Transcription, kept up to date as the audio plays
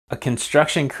A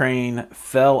construction crane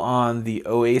fell on the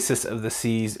Oasis of the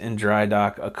Seas in dry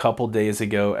dock a couple days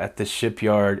ago at the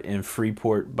shipyard in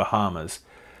Freeport, Bahamas.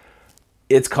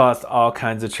 It's caused all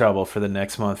kinds of trouble for the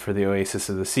next month for the Oasis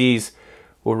of the Seas.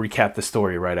 We'll recap the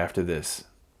story right after this.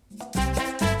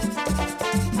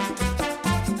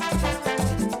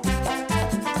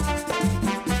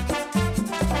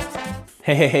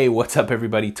 Hey, what's up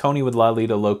everybody? Tony with La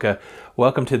Vida Loca.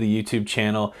 Welcome to the YouTube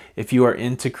channel. If you are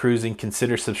into cruising,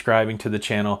 consider subscribing to the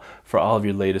channel for all of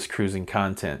your latest cruising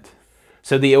content.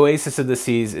 So the Oasis of the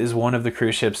Seas is one of the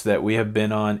cruise ships that we have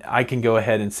been on. I can go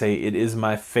ahead and say it is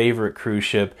my favorite cruise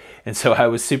ship. And so I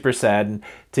was super saddened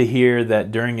to hear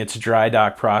that during its dry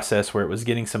dock process, where it was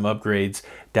getting some upgrades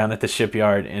down at the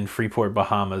shipyard in Freeport,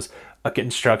 Bahamas, a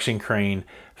construction crane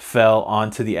fell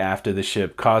onto the aft of the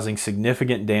ship, causing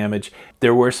significant damage.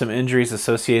 There were some injuries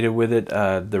associated with it.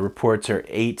 The reports are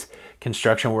 8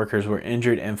 construction workers were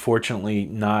injured, and fortunately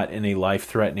not in a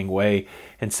life-threatening way.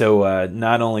 And so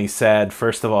not only sad,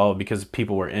 first of all, because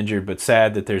people were injured, but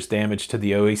sad that there's damage to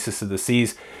the Oasis of the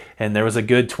Seas. And there was a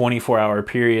good 24-hour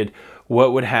period.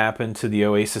 What would happen to the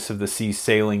Oasis of the Seas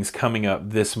sailings coming up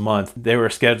this month? They were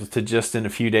scheduled to just in a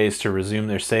few days to resume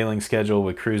their sailing schedule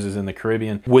with cruises in the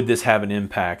Caribbean. Would this have an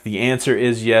impact? The answer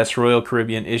is yes. Royal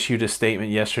Caribbean issued a statement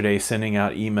yesterday sending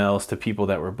out emails to people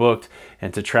that were booked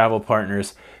and to travel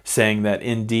partners saying that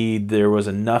indeed there was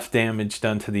enough damage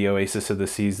done to the Oasis of the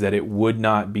Seas that it would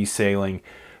not be sailing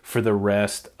for the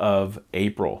rest of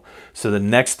April. So the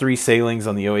next 3 sailings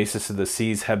on the Oasis of the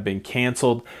Seas have been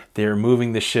canceled. They're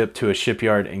moving the ship to a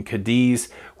shipyard in Cadiz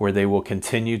where they will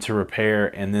continue to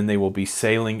repair, and then they will be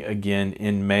sailing again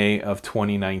in May of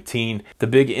 2019. The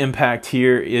big impact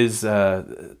here is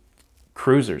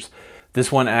cruisers. This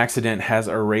one accident has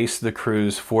erased the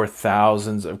cruise for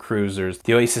thousands of cruisers.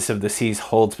 The Oasis of the Seas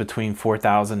holds between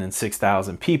 4,000 and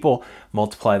 6,000 people.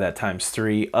 Multiply that times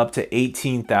 3. Up to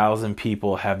 18,000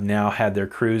 people have now had their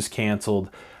cruise canceled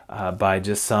by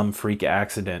just some freak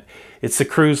accident. It's the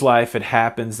cruise life. It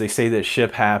happens. They say that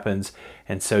ship happens,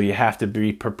 and so you have to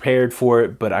be prepared for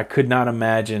it. But I could not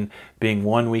imagine being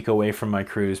 1 week away from my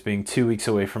cruise, being 2 weeks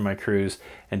away from my cruise,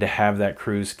 and to have that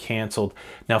cruise canceled.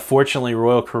 Now, fortunately,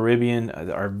 Royal Caribbean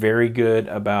are very good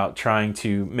about trying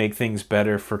to make things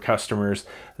better for customers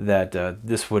that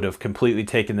this would have completely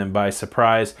taken them by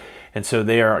surprise. And so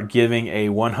they are giving a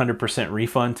 100%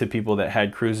 refund to people that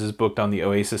had cruises booked on the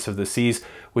Oasis of the Seas,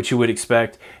 which you would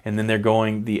expect. And then they're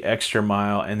going the extra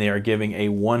mile, and they are giving a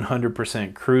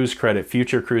 100% cruise credit,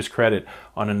 future cruise credit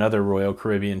on another Royal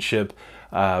Caribbean ship.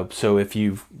 So if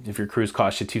your cruise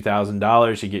costs you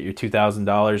 $2,000, you get your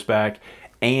 $2,000 back,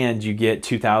 and you get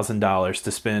 $2,000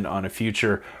 to spend on a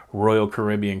future Royal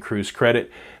Caribbean cruise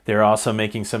credit. They're also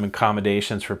making some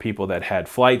accommodations for people that had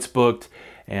flights booked,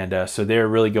 and so they're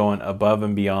really going above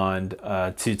and beyond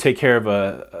to take care of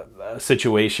a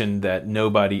situation that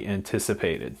nobody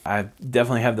anticipated. I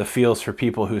definitely have the feels for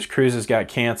people whose cruises got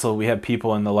canceled. We have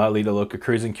people in the La Vida Loca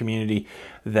cruising community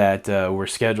that were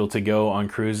scheduled to go on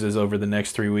cruises over the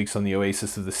next 3 weeks on the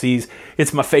Oasis of the Seas.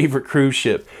 It's my favorite cruise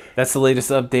ship. That's the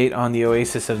latest update on the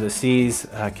Oasis of the Seas.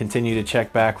 Continue to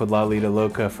check back with La Vida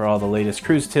Loca for all the latest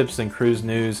cruise tips and cruise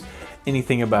news,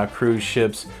 anything about cruise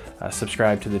ships.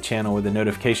 Subscribe to the channel with the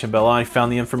notification bell on. If you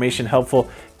found the information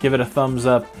helpful, give it a thumbs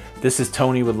up. This is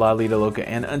Tony with La Vida Loca,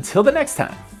 and until the next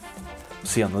time,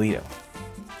 see you on the Lido.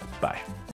 Bye.